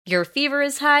Your fever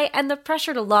is high, and the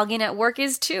pressure to log in at work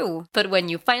is too. But when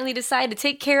you finally decide to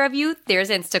take care of you, there's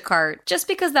Instacart. Just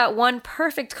because that one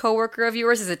perfect coworker of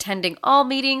yours is attending all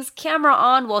meetings, camera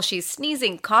on while she's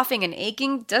sneezing, coughing, and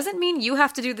aching, doesn't mean you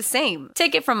have to do the same.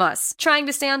 Take it from us. Trying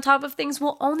to stay on top of things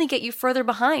will only get you further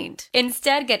behind.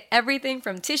 Instead, get everything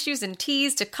from tissues and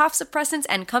teas to cough suppressants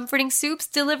and comforting soups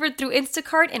delivered through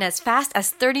Instacart in as fast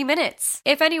as 30 minutes.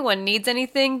 If anyone needs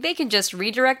anything, they can just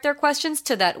redirect their questions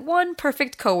to that one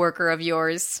perfect coworker of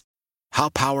yours. How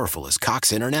powerful is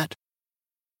Cox Internet?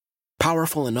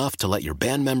 Powerful enough to let your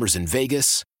band members in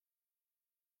Vegas,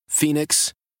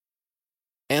 Phoenix,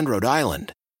 and Rhode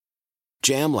Island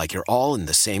jam like you're all in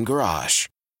the same garage.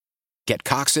 Get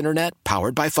Cox Internet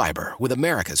powered by fiber with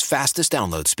America's fastest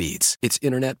download speeds. It's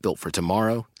internet built for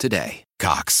tomorrow, today.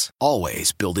 Cox,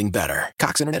 always building better.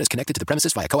 Cox Internet is connected to the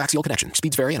premises via coaxial connection.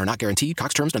 Speeds vary and are not guaranteed.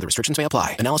 Cox terms and other restrictions may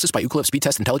apply. Analysis by Ookla Speed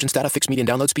Test Intelligence Data. Fixed median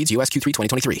download speeds. US Q3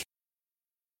 2023.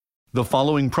 The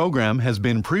following program has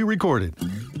been pre-recorded.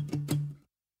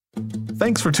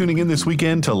 Thanks for tuning in this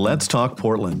weekend to Let's Talk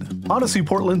Portland, Odyssey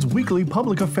Portland's weekly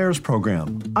public affairs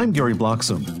program. I'm Gary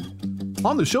Bloxam.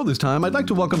 On the show this time, I'd like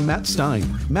to welcome Matt Stein.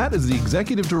 Matt is the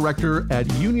Executive Director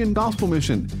at Union Gospel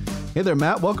Mission. Hey there,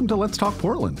 Matt. Welcome to Let's Talk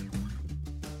Portland.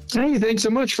 Hey, thanks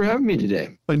so much for having me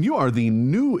today. And you are the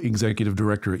new Executive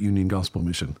Director at Union Gospel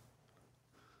Mission.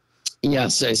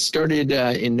 Yes, I started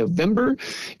in November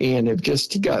and have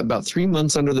just got about 3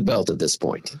 months under the belt at this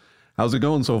point. How's it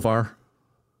going so far?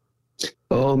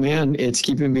 Oh, man, it's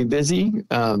keeping me busy.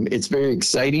 It's very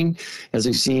exciting. As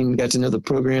we've seen, got to know the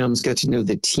programs, got to know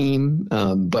the team,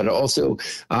 but also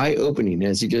eye-opening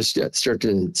as you just start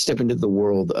to step into the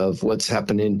world of what's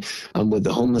happening with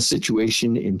the homeless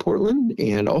situation in Portland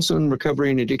and also in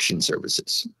recovery and addiction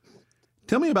services.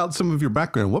 Tell me about some of your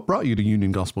background. What brought you to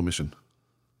Union Gospel Mission?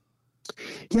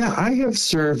 Yeah, I have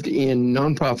served in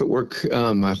nonprofit work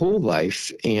my whole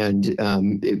life, and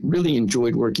it really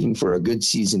enjoyed working for a good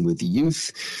season with the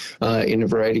youth in a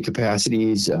variety of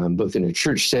capacities, both in a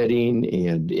church setting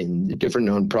and in different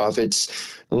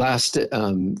nonprofits.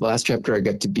 Last chapter, I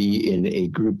got to be in a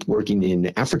group working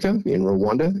in Africa, in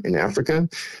Rwanda, in Africa,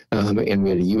 and we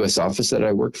had a U.S. office that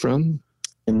I worked from.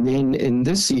 And then in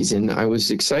this season, I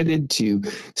was excited to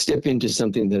step into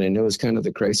something that I know is kind of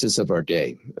the crisis of our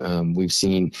day. We've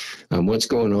seen what's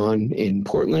going on in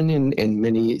Portland and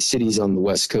many cities on the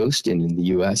West Coast and in the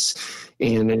U.S.,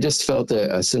 and I just felt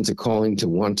a sense of calling to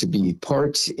want to be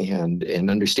part and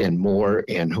understand more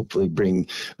and hopefully bring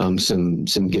some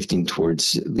gifting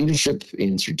towards leadership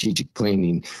and strategic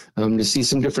planning to see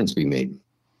some difference be made.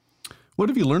 What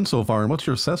have you learned so far, and what's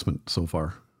your assessment so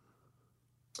far?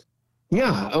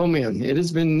 Yeah. Oh, man. It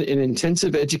has been an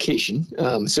intensive education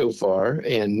so far,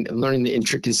 and learning the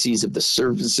intricacies of the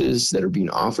services that are being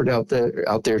offered out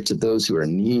there to those who are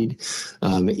in need,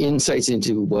 insights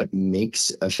into what makes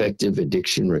effective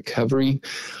addiction recovery.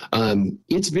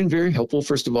 It's been very helpful.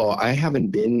 First of all, I haven't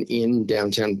been in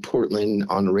downtown Portland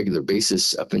on a regular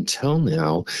basis up until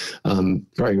now,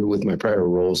 prior with my prior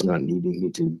roles not needing me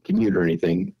to commute or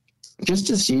anything. Just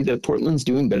to see that Portland's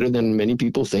doing better than many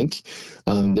people think.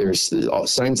 There's all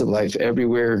signs of life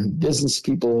everywhere, business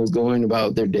people going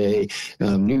about their day,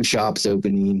 new shops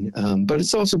opening, but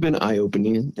it's also been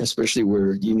eye-opening, especially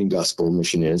where Union Gospel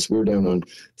Mission is. We're down on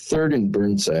 3rd and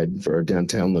Burnside for our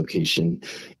downtown location.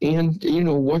 And,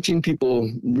 watching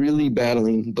people really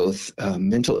battling both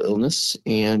mental illness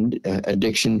and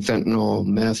addiction, fentanyl,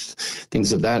 meth,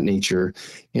 things of that nature.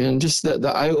 And just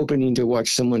the eye-opening to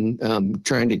watch someone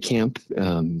trying to camp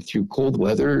through cold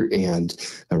weather and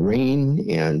rain,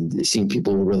 and seeing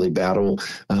people really battle,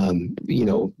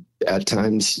 at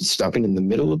times stopping in the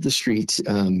middle of the street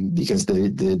because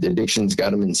the addiction's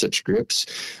got them in such grips,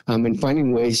 and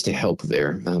finding ways to help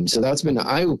there. So that's been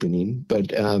eye-opening.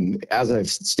 But as I've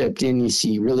stepped in, you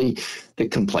see really the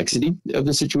complexity of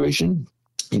the situation.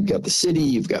 You've got the city,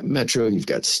 you've got Metro, you've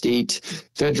got state,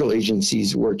 federal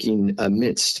agencies working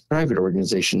amidst private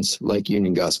organizations like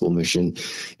Union Gospel Mission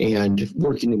and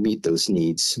working to meet those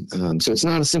needs. So it's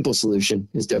not a simple solution.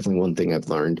 It's definitely one thing I've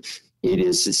learned. It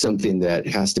is something that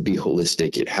has to be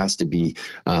holistic. It has to be,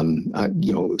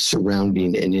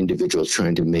 surrounding an individual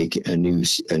trying to make a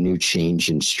new change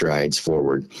and strides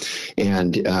forward.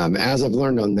 And as I've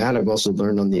learned on that, I've also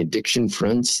learned on the addiction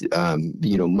front.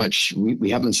 We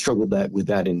haven't struggled with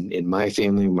that in my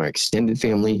family, my extended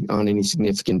family, on any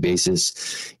significant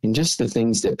basis, and just the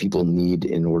things that people need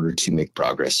in order to make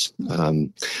progress.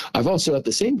 I've also, at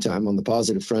the same time, on the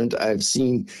positive front, I've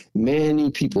seen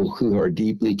many people who are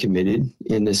deeply committed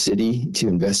in the city to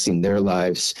investing their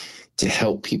lives to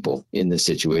help people in this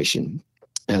situation.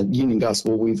 At Union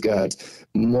Gospel, we've got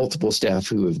multiple staff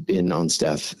who have been on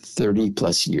staff 30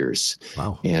 plus years.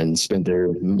 Wow. And spent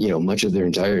their, much of their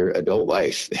entire adult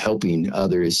life helping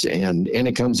others. And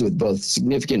it comes with both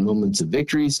significant moments of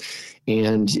victories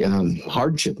and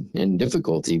hardship and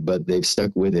difficulty, but they've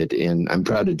stuck with it. And I'm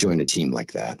proud to join a team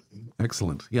like that.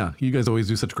 Excellent. Yeah. You guys always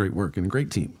do such great work, and a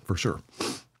great team for sure.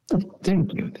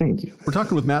 Thank you. We're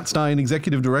talking with Matt Stein, new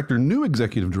executive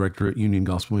director at Union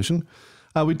Gospel Mission.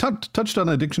 We touched on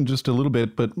addiction just a little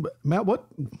bit, but Matt, what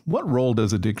role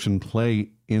does addiction play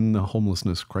in the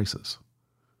homelessness crisis?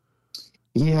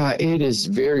 Yeah, it is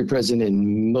very present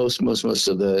in most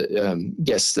of the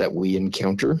guests that we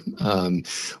encounter.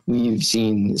 We've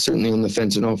seen, certainly on the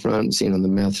fentanyl front, seen on the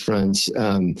meth front,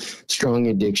 strong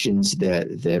addictions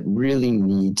that really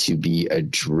need to be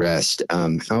addressed.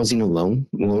 Housing alone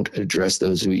won't address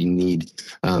those who need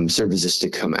services to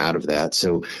come out of that.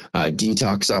 So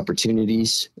detox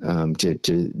opportunities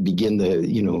to begin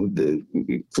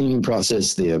the cleaning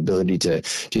process, the ability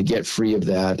to get free of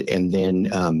that, and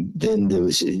then those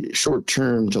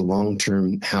short-term to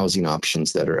long-term housing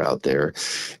options that are out there.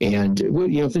 And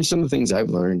some of the things I've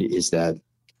learned is that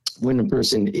when a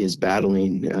person is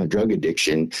battling drug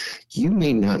addiction, you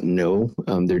may not know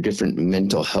their different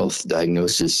mental health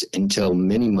diagnosis until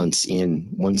many months in.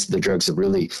 Once the drugs have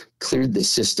really cleared the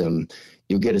system,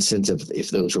 you get a sense of if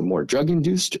those were more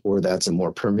drug-induced or that's a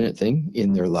more permanent thing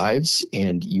in their lives,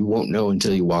 and you won't know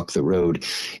until you walk the road.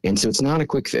 And so it's not a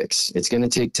quick fix. It's going to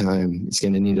take time. It's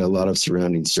going to need a lot of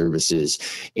surrounding services.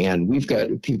 And we've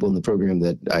got people in the program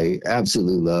that I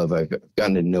absolutely love. I've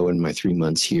gotten to know in my 3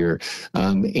 months here.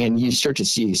 And you start to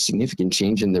see a significant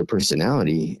change in their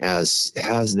personality as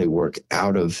they work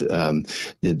out of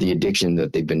the addiction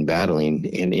that they've been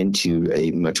battling and into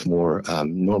a much more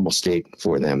normal state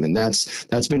for them. And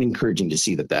that's been encouraging to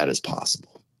see that is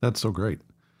possible. That's so great.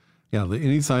 Yeah,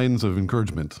 any signs of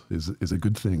encouragement is a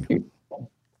good thing.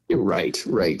 You're right.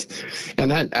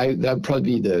 And that'd probably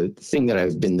be the thing that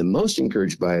I've been the most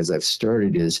encouraged by as I've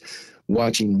started is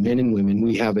watching men and women.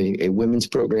 We have a women's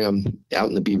program out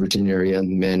in the Beaverton area.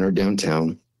 Men are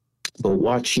downtown. But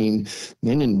watching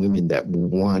men and women that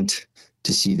want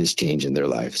to see this change in their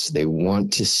lives. They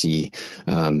want to see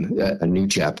a new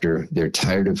chapter. They're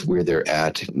tired of where they're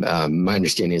at. My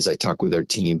understanding as I talk with our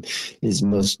team is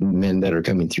most men that are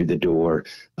coming through the door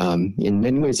in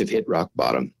many ways have hit rock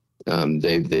bottom.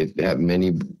 They've had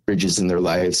many bridges in their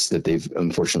lives that they've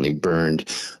unfortunately burned.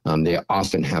 They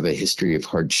often have a history of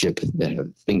hardship,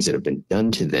 things that have been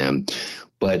done to them.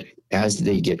 But as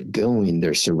they get going,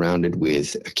 they're surrounded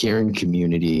with a caring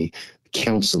community,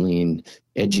 counseling,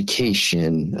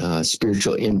 education,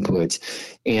 spiritual input,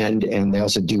 and they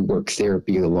also do work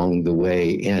therapy along the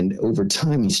way. And over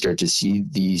time, you start to see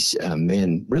these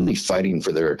men really fighting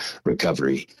for their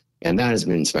recovery. And that has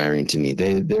been inspiring to me.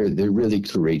 They're really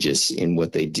courageous in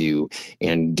what they do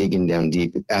and digging down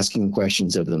deep, asking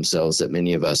questions of themselves that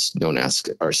many of us don't ask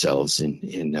ourselves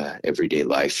in everyday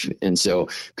life. And so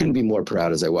couldn't be more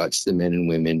proud as I watch the men and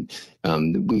women.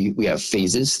 We have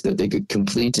phases that they could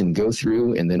complete and go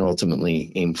through and then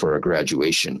ultimately aim for a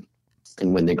graduation.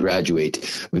 And when they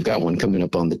graduate, we've got one coming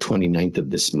up on the 29th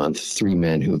of this month, 3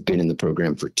 men who have been in the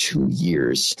program for 2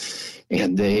 years.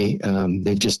 And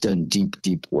they've just done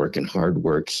deep work and hard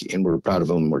work. And we're proud of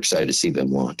them. We're excited to see them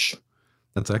launch.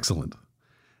 That's excellent.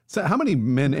 So how many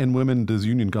men and women does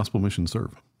Union Gospel Mission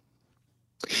serve?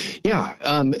 Yeah.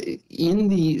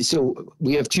 So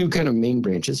we have 2 kind of main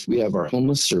branches. We have our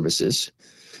homeless services.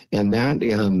 And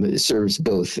that serves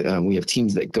both. We have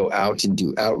teams that go out and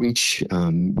do outreach,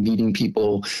 meeting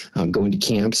people, going to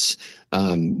camps.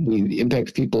 We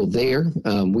impact people there.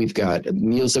 We've got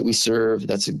meals that we serve.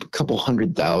 That's a couple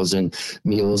 100,000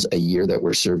 meals a year that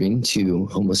we're serving to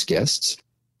homeless guests.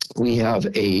 We have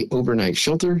a overnight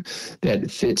shelter that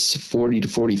fits 40 to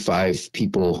 45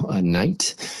 people a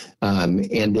night.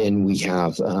 And then we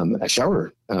have a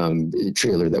shower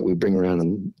trailer that we bring around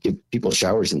and give people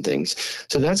showers and things.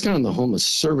 So that's kind of on the homeless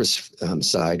service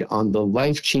side. On the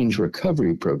Life Change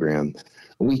Recovery Program,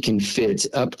 we can fit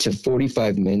up to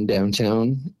 45 men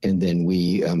downtown, and then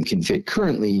we can fit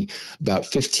currently about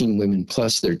 15 women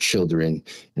plus their children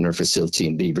in our facility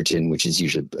in Beaverton, which is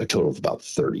usually a total of about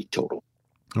 30 total.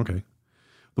 Okay.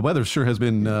 The weather sure has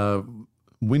been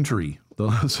wintry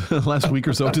the last week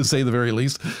or so, to say the very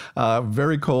least.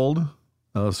 Very cold,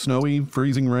 snowy,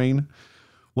 freezing rain.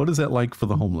 What is that like for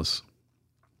the homeless?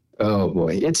 Oh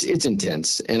boy, it's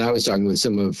intense. And I was talking with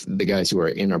some of the guys who are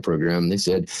in our program. They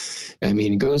said, I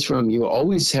mean, it goes from you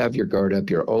always have your guard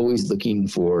up. You're always looking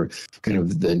for kind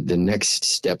of the next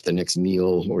step, the next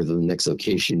meal, or the next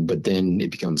location, but then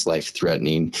it becomes life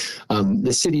threatening.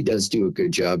 The city does do a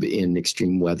good job in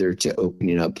extreme weather to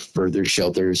opening up further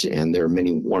shelters, and there are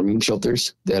many warming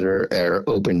shelters that are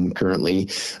open currently,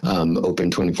 open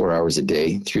 24 hours a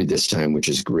day through this time, which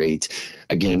is great.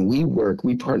 Again,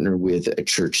 we partner with a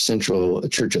church, a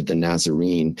Church of the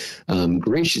Nazarene,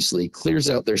 graciously clears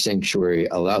out their sanctuary,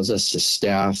 allows us to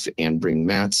staff and bring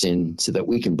mats in so that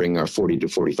we can bring our 40 to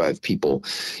 45 people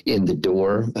in the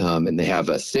door. And they have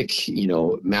a thick,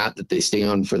 mat that they stay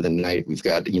on for the night. We've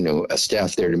got, a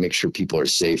staff there to make sure people are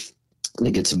safe. They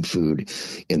get some food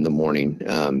in the morning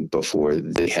before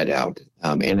they head out.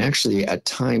 And actually, at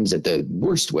times at the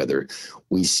worst weather,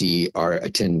 we see our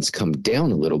attendance come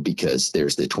down a little because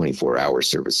there's the 24-hour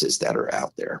services that are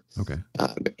out there. Okay.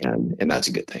 And that's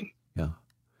a good thing. Yeah.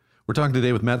 We're talking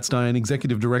today with Matt Stein,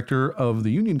 Executive Director of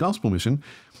the Union Gospel Mission.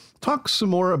 Talk some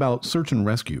more about Search and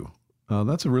Rescue.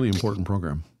 That's a really important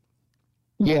program.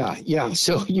 Yeah.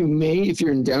 So you may, if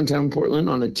you're in downtown Portland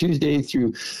on a Tuesday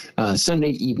through Sunday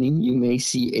evening, you may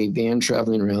see a van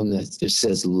traveling around that just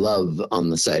says love on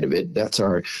the side of it. That's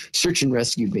our search and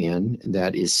rescue van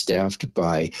that is staffed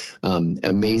by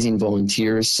amazing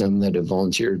volunteers, some that have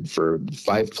volunteered for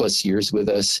 5+ years with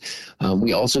us.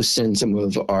 We also send some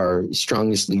of our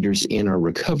strongest leaders in our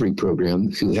recovery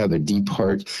program who have a deep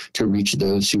heart to reach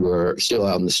those who are still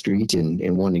out in the street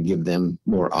and want to give them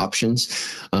more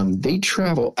options. They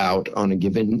travel out on a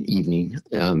given evening,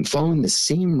 following the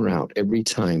same route every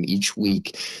time each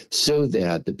week, so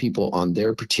that the people on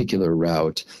their particular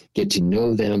route get to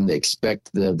know them. They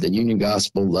expect the Union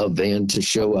Gospel Love Van to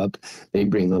show up. They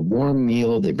bring a warm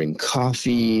meal. They bring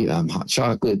coffee, hot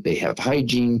chocolate. They have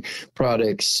hygiene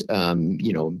products,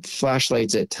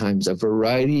 flashlights at times, a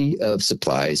variety of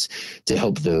supplies to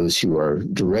help those who are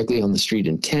directly on the street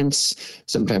in tents.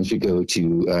 Sometimes we go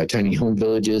to tiny home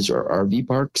villages or RV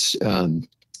parks.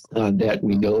 That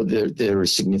we know there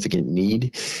is significant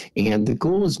need. And the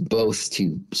goal is both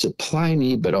to supply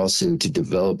need, but also to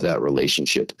develop that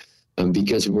relationship.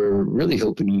 Because we're really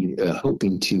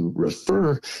hoping to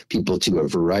refer people to a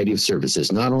variety of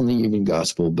services, not only Union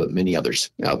Gospel, but many others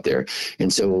out there.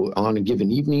 And so on a given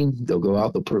evening, they'll go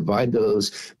out, they'll provide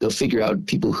those, they'll figure out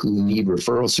people who need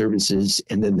referral services.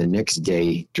 And then the next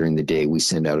day, during the day, we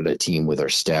send out a team with our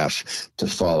staff to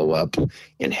follow up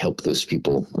and help those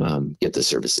people get the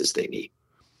services they need.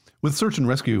 With Search and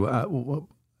Rescue,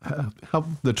 how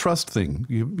the trust thing,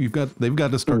 they've got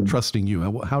to start trusting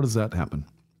you. How does that happen?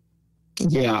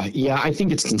 Yeah, I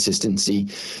think it's consistency.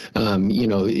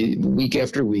 Week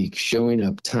after week, showing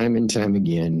up time and time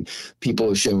again,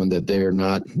 people showing that they're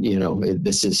not,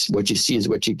 this is what you see is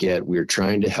what you get. We're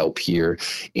trying to help here.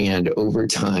 And over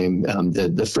time,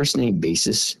 the first name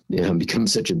basis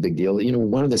becomes such a big deal.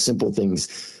 One of the simple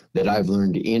things that I've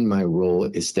learned in my role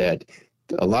is that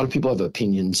a lot of people have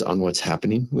opinions on what's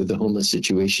happening with the homeless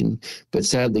situation, but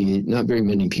sadly, not very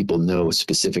many people know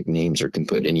specific names or can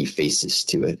put any faces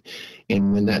to it.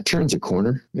 And when that turns a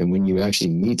corner, and when you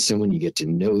actually meet someone, you get to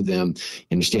know them,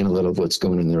 understand a little of what's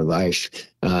going on in their life,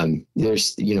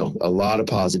 there's, a lot of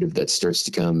positive that starts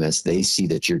to come as they see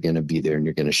that you're going to be there and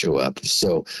you're going to show up.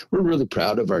 So we're really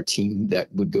proud of our team that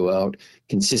would go out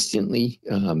consistently,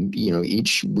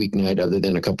 each weeknight, other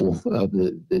than a couple of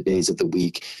the days of the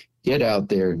week, get out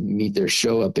there, meet there,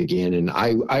 show up again. And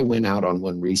I went out on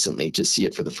one recently to see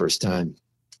it for the first time.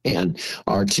 And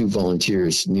our two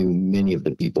volunteers knew many of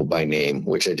the people by name,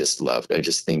 which I just loved. I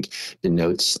just think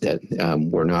denotes that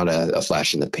we're not a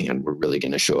flash in the pan. We're really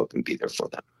going to show up and be there for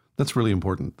them. That's really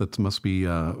important. That must be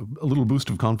a little boost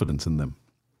of confidence in them.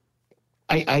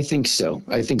 I think so.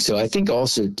 I think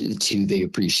also too, they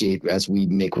appreciate as we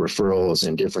make referrals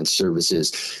and different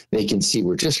services, they can see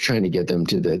we're just trying to get them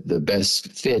to the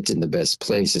best fit and the best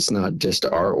place. It's not just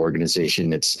our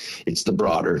organization. It's the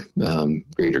broader,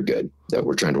 greater good that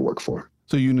we're trying to work for.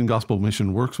 So Union Gospel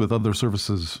Mission works with other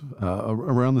services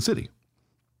around the city.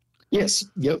 Yes.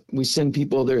 Yep. We send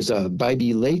people. There's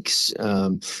Bybee Lakes.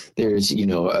 There's,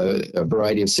 a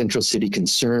variety of Central City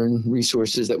Concern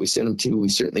resources that we send them to. We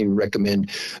certainly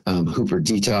recommend Hooper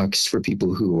Detox for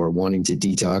people who are wanting to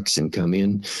detox and come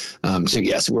in. So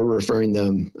yes, we're referring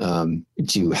them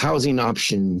to housing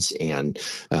options and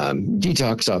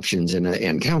detox options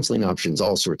and counseling options,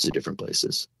 all sorts of different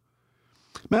places.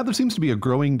 Matt, there seems to be a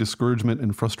growing discouragement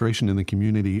and frustration in the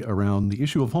community around the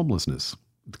issue of homelessness.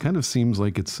 It kind of seems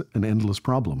like it's an endless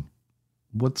problem.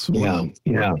 What are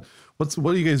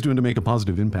you guys doing to make a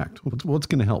positive impact? What's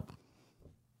going to help?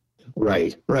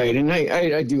 Right. And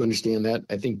I do understand that.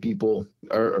 I think people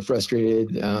are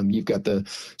frustrated. You've got the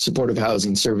supportive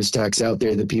housing service tax out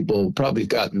there that people probably have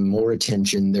gotten more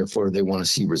attention, therefore they want to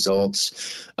see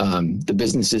results. The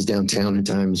businesses downtown at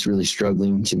times really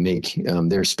struggling to make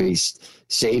their space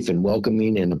safe and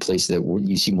welcoming and a place that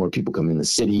you see more people come in the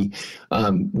city.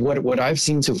 What I've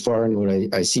seen so far and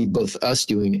what I see both us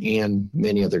doing and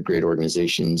many other great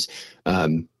organizations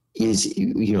is,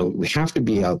 we have to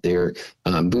be out there,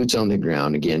 boots on the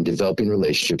ground, again, developing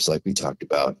relationships like we talked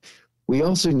about. We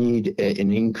also need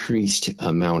an increased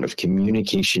amount of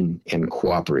communication and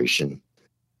cooperation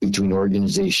between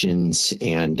organizations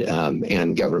and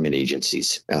government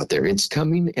agencies out there. It's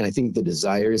coming, and I think the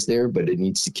desire is there, but it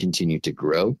needs to continue to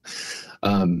grow.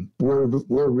 We're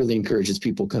really encouraged as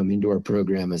people come into our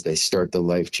program, as they start the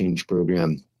Life Change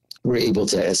program, we're able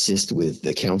to assist with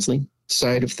the counseling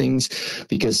side of things,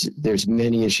 because there's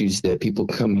many issues that people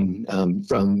coming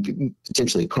from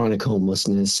potentially chronic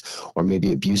homelessness or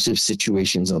maybe abusive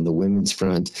situations on the women's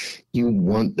front. You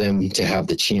want them to have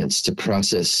the chance to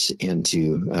process and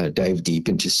to dive deep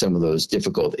into some of those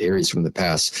difficult areas from the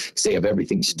past, because they have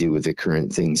everything to do with the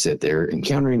current things that they're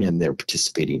encountering and they're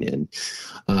participating in.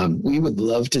 We would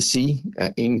love to see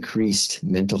increased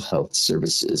mental health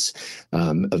services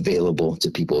available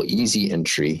to people, easy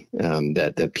entry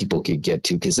that people could get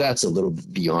to, because that's a little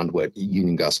beyond what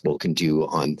Union Gospel can do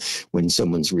on when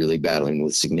someone's really battling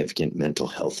with significant mental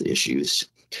health issues.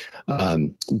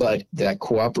 But that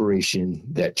cooperation,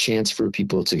 that chance for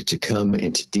people to come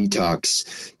and to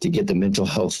detox, to get the mental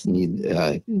health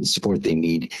support they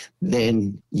need,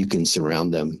 then you can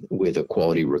surround them with a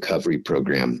quality recovery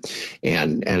program.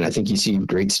 And I think you see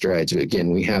great strides. Again,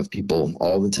 we have people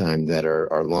all the time that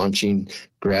are launching,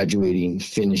 graduating,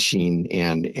 finishing,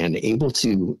 and able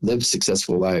to live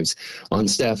successful lives. On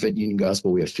staff at Union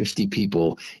Gospel, we have 50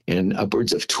 people, and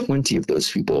upwards of 20 of those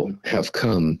people have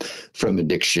come from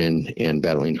addiction and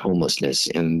battling homelessness,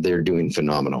 and they're doing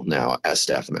phenomenal now as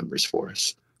staff members for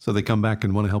us. So they come back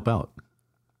and want to help out.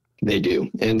 They do,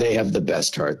 and they have the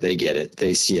best heart. They get it.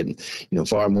 They see it,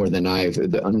 far more than I've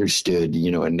understood,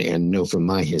 and know from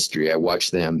my history. I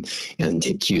watch them and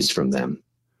take cues from them.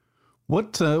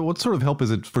 What sort of help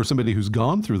is it for somebody who's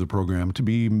gone through the program to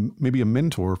be maybe a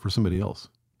mentor for somebody else?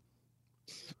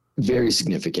 Very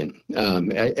significant,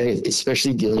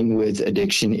 especially dealing with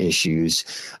addiction issues.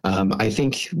 I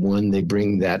think, one, they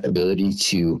bring that ability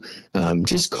to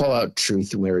just call out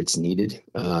truth where it's needed.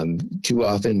 Too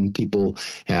often people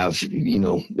have,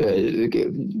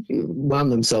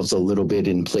 wound themselves a little bit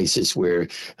in places where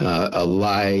a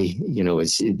lie,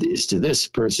 is to this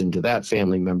person, to that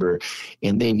family member,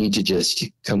 and they need to just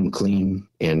come clean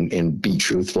and be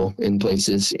truthful in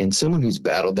places. And someone who's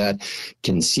battled that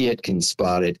can see it, can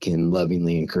spot it, can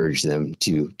lovingly encourage them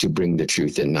to bring the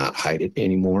truth and not hide it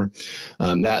anymore.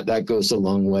 That goes a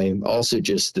long way. Also,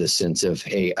 just the sense of,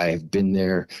 hey, I have been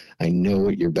there. I know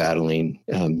what you're battling.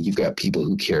 You've got people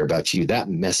who care about you. That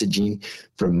messaging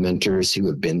from mentors who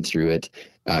have been through it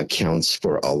counts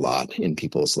for a lot in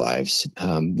people's lives.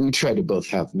 We try to both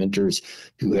have mentors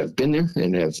who have been there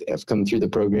and have come through the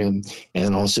program,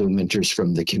 and also mentors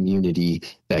from the community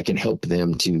that can help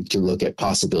them to look at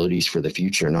possibilities for the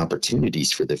future and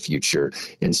opportunities for the future,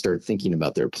 and start thinking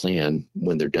about their plan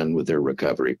when they're done with their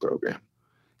recovery program.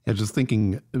 Yeah, just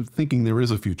thinking there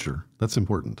is a future. That's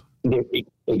important.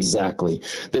 Exactly.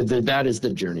 That is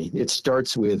the journey. It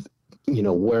starts with,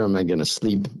 where am I going to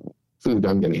sleep? Food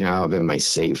I'm going to have, am I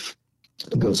safe?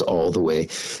 It goes all the way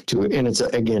to, and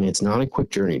it's not a quick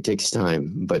journey. It takes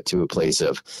time, but to a place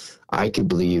of, I could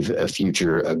believe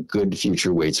a good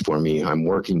future waits for me. I'm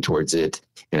working towards it,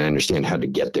 and I understand how to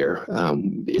get there.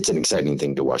 It's an exciting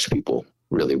thing to watch people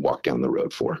really walk down the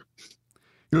road for.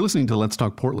 You're listening to Let's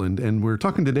Talk Portland, and we're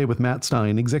talking today with Matt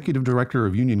Stein, Executive Director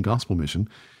of Union Gospel Mission.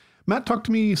 Matt, talk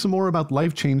to me some more about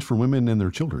life change for women and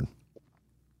their children.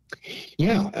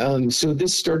 Yeah, so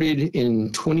this started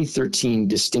in 2013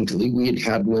 distinctly. We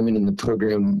had women in the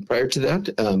program prior to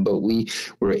that, but we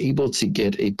were able to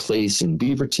get a place in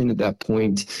Beaverton at that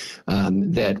point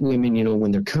that women,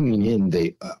 when they're coming in,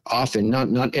 they often,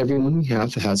 not everyone we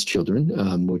have has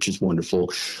children, which is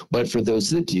wonderful, but for those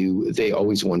that do, they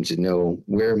always wanted to know,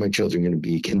 where are my children going to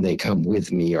be? Can they come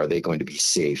with me? Are they going to be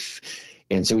safe?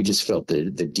 And so we just felt the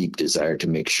deep desire to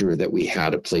make sure that we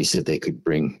had a place that they could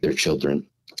bring their children.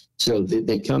 So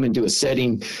they come into a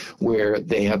setting where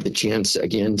they have the chance,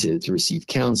 again, to receive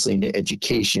counseling,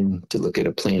 education, to look at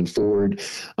a plan forward,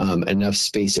 enough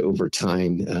space over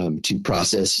time to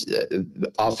process.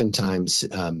 Oftentimes,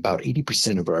 about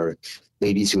 80% of our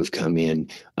ladies who have come in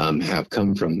have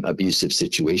come from abusive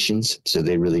situations, so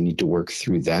they really need to work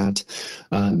through that.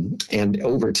 And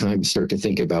over time, start to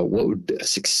think about what would a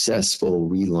successful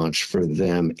relaunch for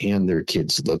them and their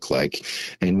kids look like.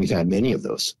 And we've had many of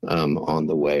those on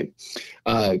the way.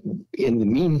 In the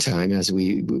meantime,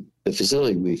 the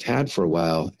facility we've had for a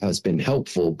while has been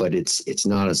helpful, but it's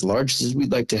not as large as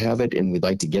we'd like to have it, and we'd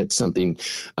like to get something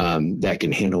that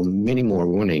can handle many more.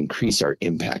 We want to increase our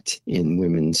impact in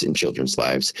women's and children's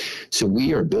lives. So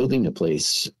we are building a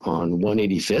place on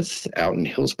 185th out in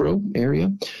Hillsborough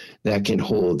area that can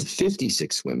hold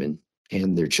 56 women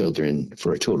and their children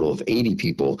for a total of 80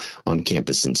 people on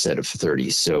campus instead of 30.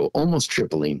 So almost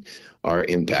tripling our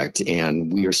impact.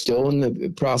 And we are still in the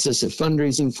process of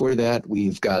fundraising for that.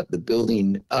 We've got the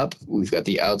building up. We've got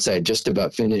the outside just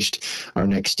about finished. Our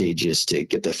next stage is to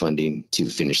get the funding to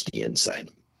finish the inside.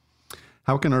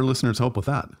 How can our listeners help with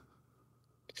that?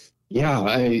 Yeah,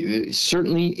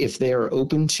 certainly if they are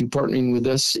open to partnering with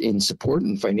us in support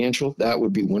and financial, that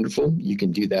would be wonderful. You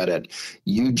can do that at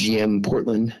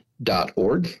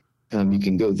ugmportland.org. You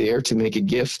can go there to make a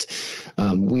gift.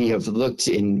 We have looked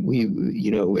and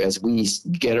as we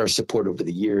get our support over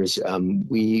the years,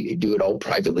 we do it all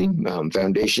privately,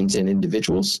 foundations and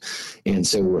individuals. And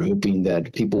so we're hoping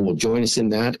that people will join us in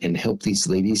that and help these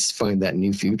ladies find that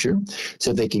new future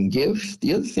so they can give.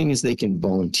 The other thing is they can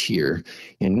volunteer.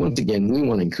 And once again, we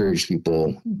want to encourage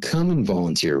people, come and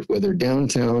volunteer, whether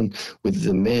downtown with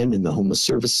the men in the homeless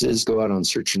services, go out on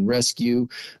search and rescue,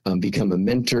 become a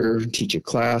mentor, teach a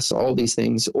class, all these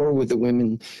things, or with the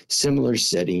women, similar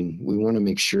setting. We want to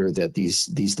make sure that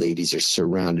these ladies are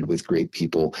surrounded with great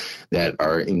people that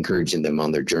are encouraging them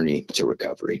on their journey to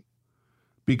recovery.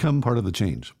 Become part of the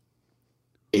change.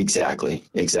 Exactly.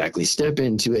 Step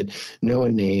into it, know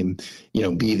a name,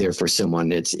 be there for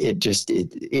someone.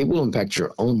 It will impact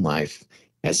your own life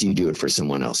as you do it for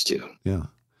someone else too. Yeah.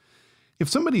 If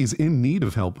somebody's in need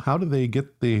of help, how do they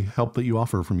get the help that you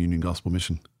offer from Union Gospel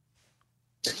Mission?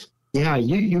 Yeah,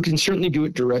 you can certainly do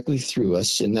it directly through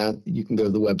us, and that you can go to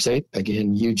the website,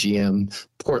 again,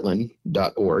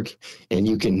 ugmportland.org, and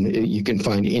you can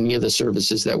find any of the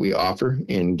services that we offer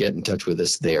and get in touch with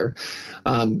us there.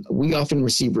 We often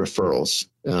receive referrals,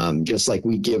 just like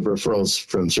we give referrals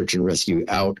from search and rescue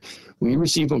out. We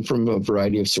receive them from a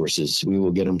variety of sources. We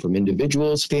will get them from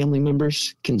individuals, family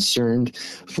members concerned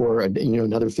for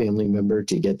another family member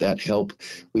to get that help.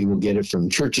 We will get it from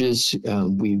churches.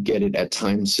 We get it at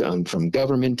times from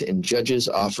government and judges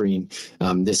offering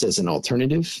this as an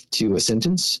alternative to a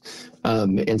sentence.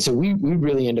 And so we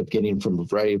really end up getting from a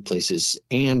variety of places.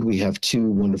 And we have two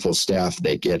wonderful staff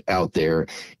that get out there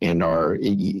and are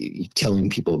telling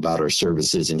people about our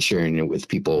services and sharing it with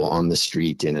people on the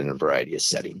street and in a variety of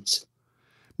settings.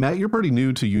 Matt, you're pretty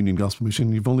new to Union Gospel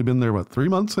Mission. You've only been there, 3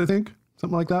 months, I think?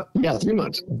 Something like that? Yeah, 3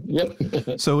 months.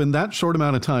 Yep. So in that short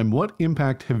amount of time, what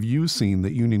impact have you seen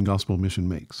that Union Gospel Mission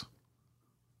makes?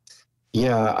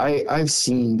 Yeah, I've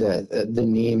seen that the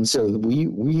name. So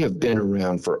we have been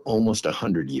around for almost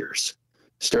 100 years.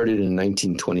 Started in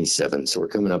 1927, so we're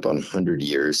coming up on 100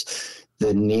 years.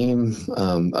 The name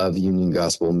of Union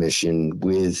Gospel Mission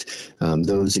with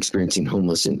those experiencing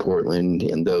homeless in Portland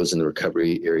and those in the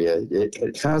recovery area,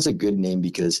 it has a good name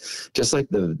because just like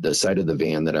the side of the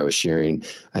van that I was sharing,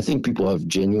 I think people have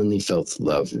genuinely felt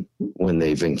love when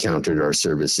they've encountered our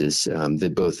services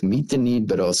that both meet the need,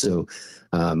 but also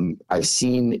I've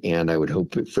seen, and I would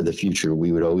hope for the future,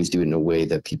 we would always do it in a way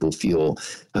that people feel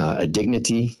a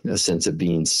dignity, a sense of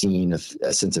being seen,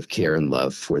 a sense of care and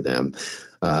love for them.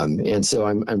 And so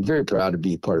I'm very proud to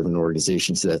be part of an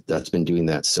organization that's been doing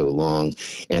that so long.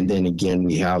 And then again,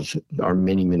 we have our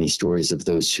many, many stories of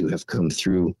those who have come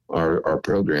through our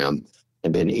program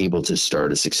and been able to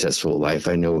start a successful life.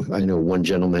 I know one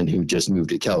gentleman who just moved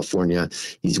to California.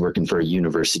 He's working for a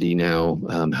university now,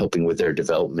 helping with their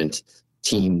development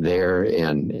team there,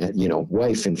 and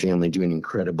wife and family doing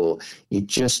incredible. It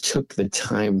just took the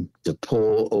time to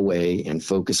pull away and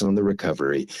focus on the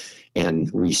recovery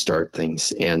and restart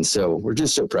things. And so we're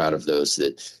just so proud of those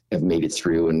that have made it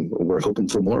through, and we're hoping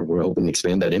for more. We're hoping to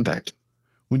expand that impact.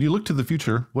 When you look to the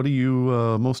future, what are you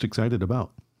most excited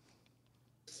about?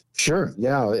 Sure.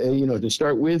 Yeah. To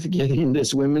start with, getting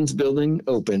this women's building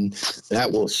open, that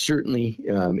will certainly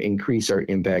increase our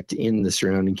impact in the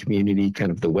surrounding community, kind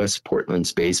of the West Portland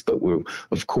space, but we'll,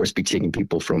 of course, be taking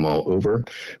people from all over.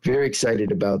 Very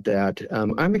excited about that.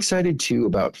 I'm excited, too,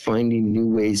 about finding new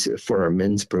ways for our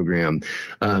men's program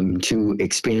to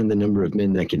expand the number of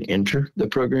men that can enter the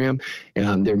program.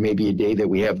 There may be a day that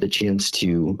we have the chance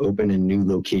to open a new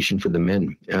location for the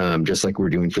men, just like we're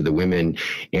doing for the women,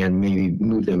 and maybe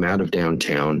move that them out of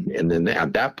downtown. And then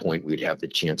at that point, we'd have the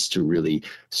chance to really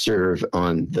serve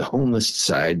on the homeless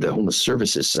side, the homeless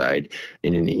services side,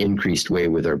 in an increased way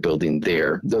with our building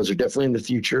there. Those are definitely in the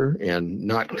future and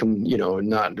not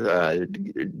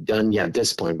done yet at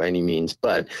this point by any means,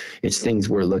 but it's things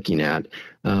we're looking at.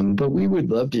 But we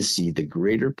would love to see the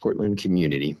greater Portland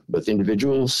community, both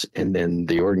individuals and then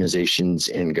the organizations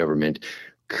and government,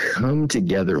 come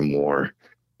together more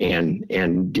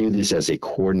and do this as a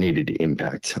coordinated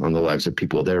impact on the lives of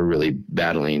people that are really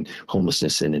battling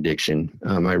homelessness and addiction.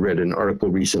 I read an article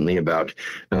recently about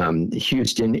the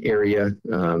Houston area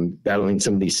battling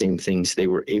some of these same things. They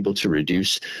were able to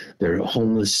reduce their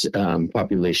homeless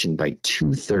population by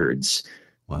 2/3.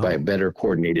 Wow. By a better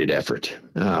coordinated effort.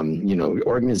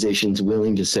 Organizations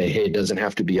willing to say, hey, it doesn't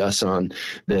have to be us on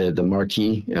the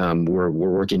marquee. We're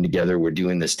working together. We're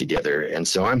doing this together. And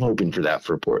so I'm hoping for that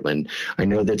for Portland. I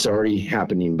know that's already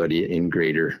happening, but in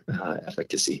greater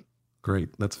efficacy. Great.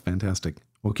 That's fantastic.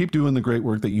 Well, keep doing the great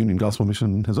work that Union Gospel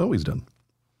Mission has always done.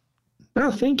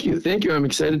 Oh, thank you. Thank you. I'm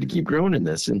excited to keep growing in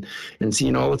this and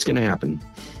seeing all that's going to happen.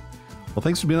 Well,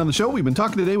 thanks for being on the show. We've been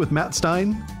talking today with Matt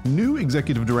Stein, new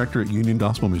Executive Director at Union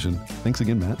Gospel Mission. Thanks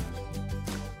again, Matt.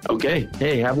 Okay.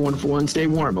 Hey, have a wonderful one. Stay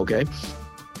warm, okay?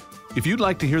 If you'd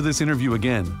like to hear this interview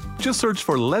again, just search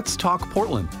for Let's Talk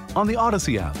Portland on the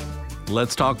Odyssey app.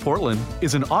 Let's Talk Portland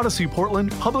is an Odyssey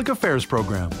Portland public affairs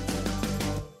program.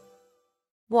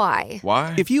 Why?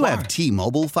 If you have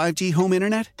T-Mobile 5G home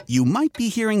internet, you might be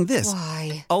hearing this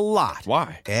a lot.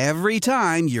 Why? Every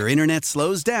time your internet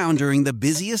slows down during the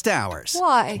busiest hours.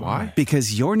 Why?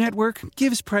 Because your network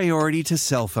gives priority to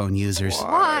cell phone users.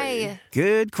 Why?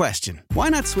 Good question. Why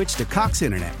not switch to Cox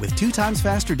Internet with 2 times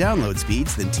faster download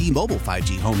speeds than T-Mobile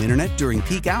 5G home internet during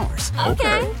peak hours?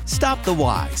 Okay. Stop the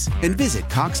whys and visit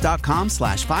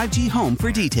cox.com/5G home for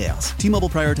details. T-Mobile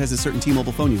prioritizes certain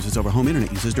T-Mobile phone users over home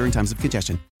internet users during times of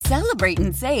congestion. Celebrate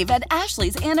and save at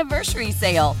Ashley's Anniversary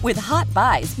Sale. With Hot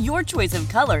Buys, your choice of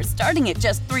colors starting at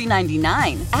just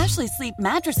 $3.99. Ashley Sleep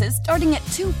mattresses starting at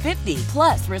 $2.50.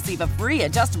 Plus, receive a free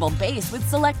adjustable base with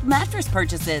select mattress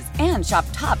purchases. And shop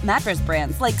top mattress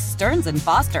brands like Stearns &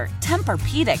 Foster,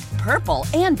 Tempur-Pedic, Purple,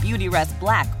 and Beautyrest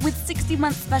Black with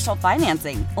 60-month special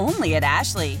financing. Only at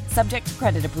Ashley. Subject to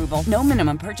credit approval. No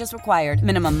minimum purchase required.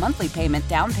 Minimum monthly payment,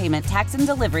 down payment, tax, and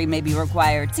delivery may be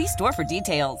required. See store for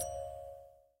details.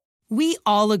 We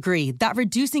all agree that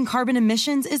reducing carbon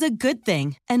emissions is a good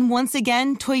thing. And once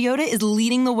again, Toyota is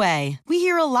leading the way. We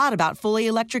hear a lot about fully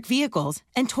electric vehicles,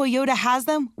 and Toyota has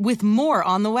them with more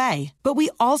on the way. But we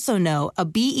also know a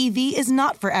BEV is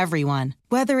not for everyone.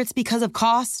 Whether it's because of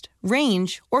cost,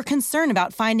 range, or concern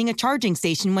about finding a charging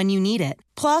station when you need it.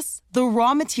 Plus, the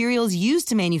raw materials used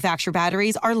to manufacture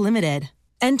batteries are limited.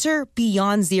 Enter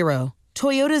Beyond Zero,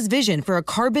 Toyota's vision for a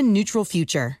carbon-neutral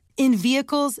future. In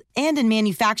vehicles and in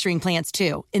manufacturing plants,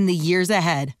 too, in the years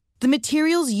ahead. The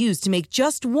materials used to make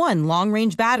just one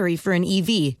long-range battery for an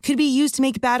EV could be used to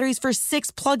make batteries for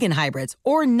 6 plug-in hybrids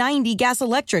or 90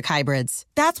 gas-electric hybrids.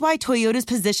 That's why Toyota's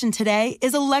position today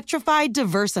is electrified,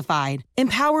 diversified,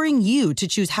 empowering you to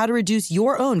choose how to reduce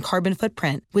your own carbon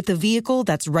footprint with the vehicle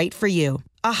that's right for you.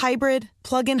 A hybrid,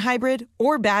 plug-in hybrid,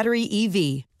 or battery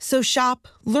EV. So shop,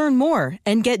 learn more,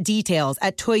 and get details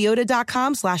at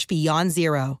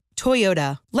toyota.com/beyondzero.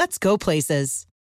 Toyota, let's go places.